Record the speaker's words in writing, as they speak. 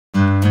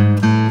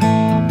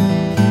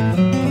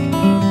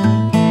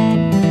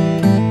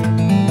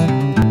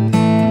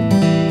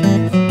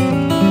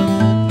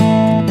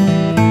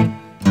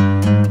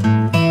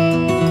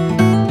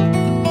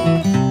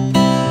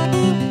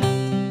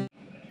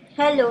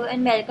Hello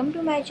and welcome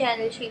to my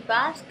channel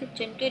Shiva's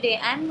Kitchen. Today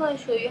I am going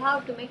to show you how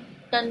to make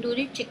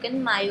tandoori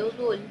chicken mayo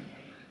roll.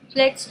 So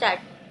let's start.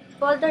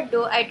 For the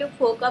dough I took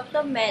 4 cups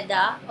of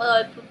maida or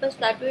all-purpose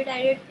flour. To it I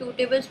added 2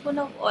 tablespoons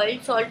of oil,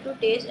 salt to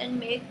taste and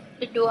make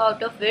the dough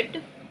out of it.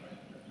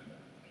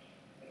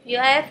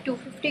 Here I have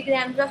 250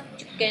 grams of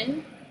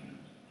chicken,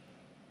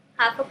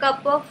 half a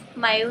cup of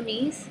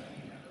mayonnaise,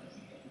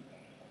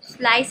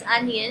 sliced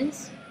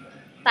onions,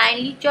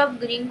 finely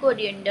chopped green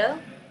coriander,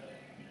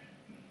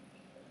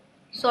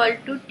 salt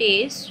to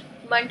taste,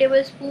 1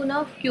 tablespoon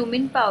of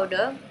cumin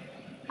powder,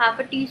 half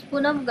a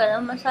teaspoon of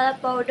garam masala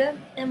powder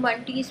and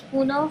 1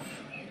 teaspoon of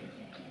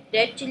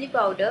red chili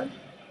powder,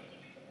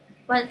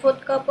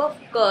 1/4 cup of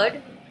curd,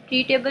 3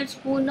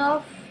 tablespoons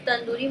of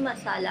tandoori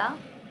masala,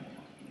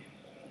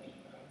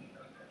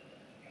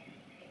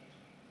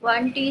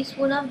 1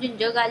 teaspoon of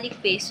ginger garlic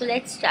paste. So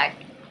let's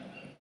start.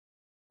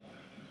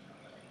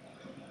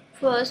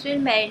 First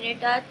we'll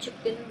marinate our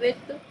chicken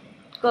with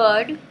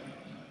curd,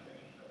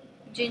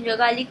 ginger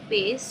garlic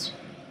paste,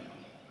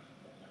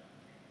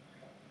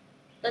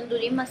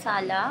 tandoori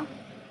masala,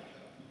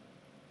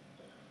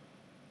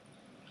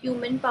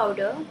 cumin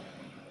powder,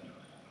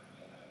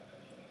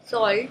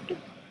 salt,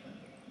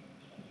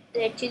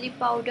 red chili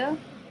powder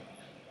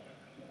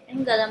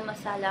and garam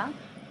masala.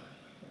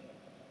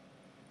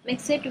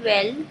 Mix it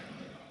well.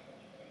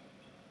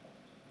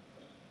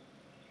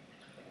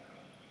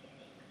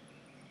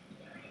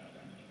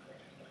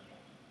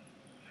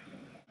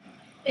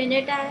 In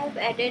it I have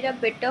added a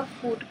bit of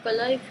food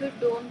color. If you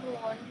don't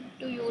want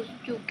to use,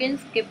 you can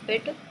skip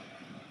it.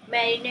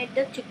 Marinate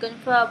the chicken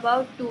for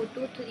about 2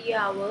 to 3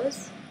 hours.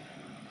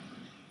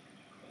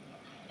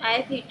 I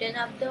have heated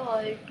up the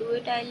oil. To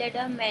it I'll add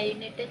a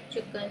marinated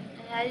chicken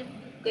and I'll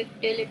cook it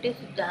till it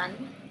is done.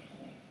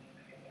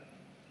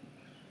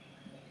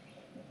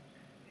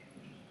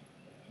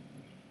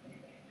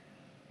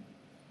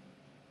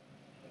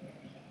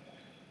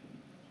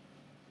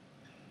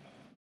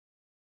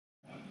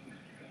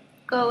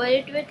 Cover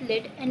it with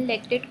lid and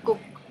let it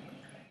cook.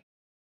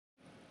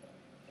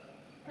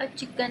 Our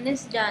chicken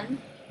is done.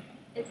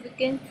 As you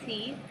can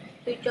see,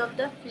 switch off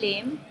the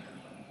flame.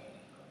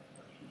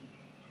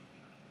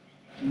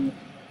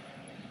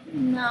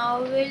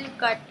 Now we'll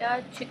cut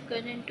our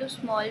chicken into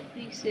small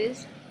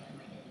pieces.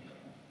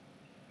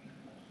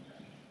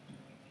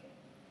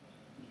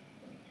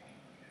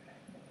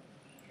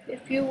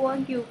 If you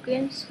want, you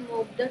can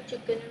smoke the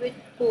chicken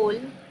with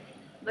coal,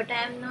 but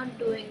I am not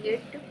doing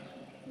it.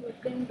 You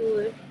can do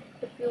it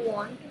if you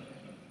want.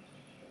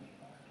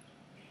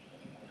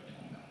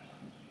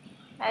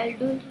 I'll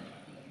do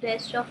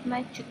rest of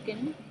my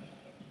chicken.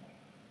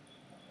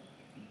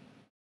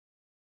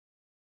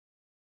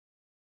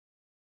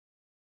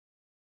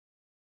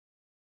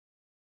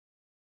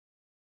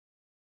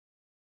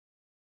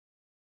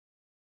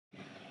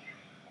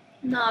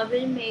 Now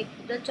we'll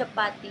make the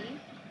chapati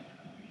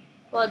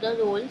for the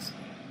rolls.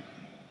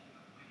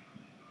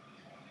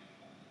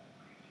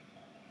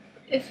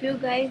 If you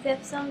guys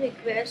have some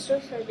requests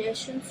or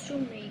suggestions to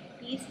make,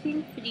 please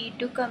feel free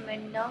to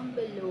comment down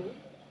below.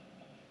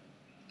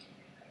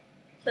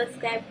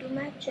 Subscribe to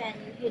my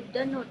channel, hit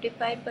the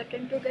notified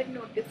button to get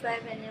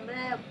notified whenever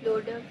I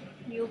upload a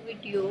new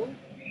video.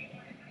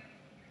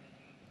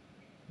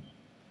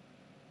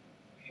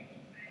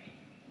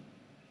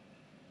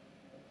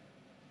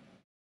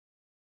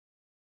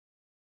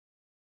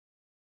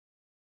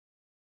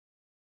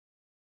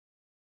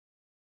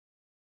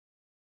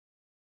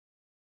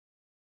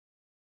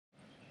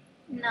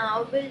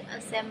 Now we'll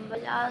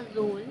assemble our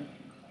roll.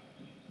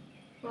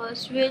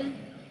 First we'll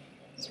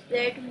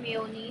spread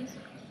mayonnaise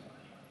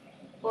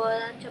for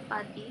our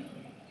chapati.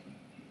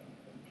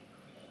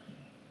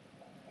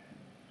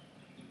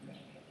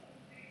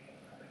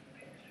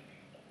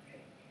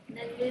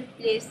 Then we'll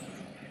place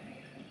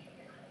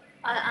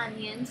our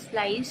onions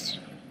sliced.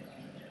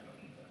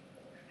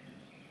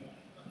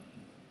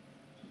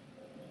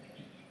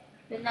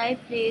 Then I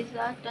place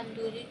our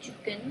tandoori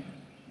chicken.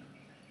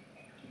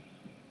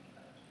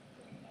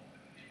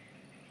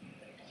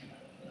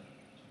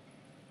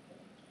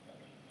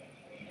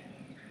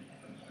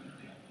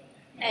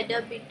 Add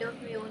a bit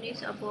of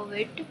mayonnaise above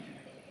it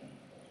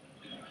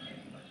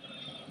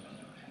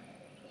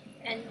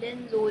and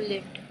then roll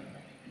it.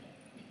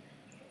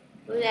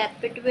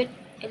 Wrap it with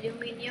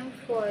aluminium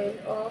foil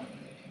or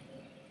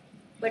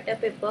butter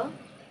paper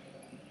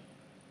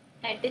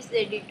and it is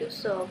ready to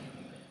serve.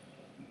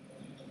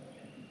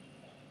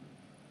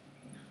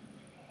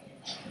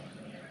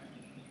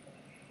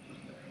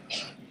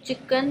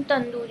 Chicken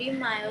tandoori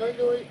mayo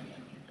roll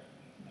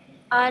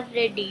are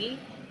ready.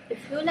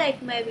 If you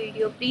like my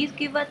video, please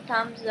give a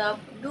thumbs up,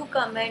 do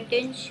comment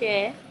and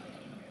share.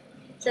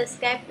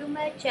 Subscribe to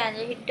my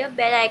channel, hit the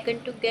bell icon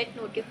to get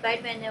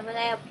notified whenever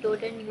I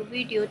upload a new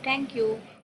video. Thank you.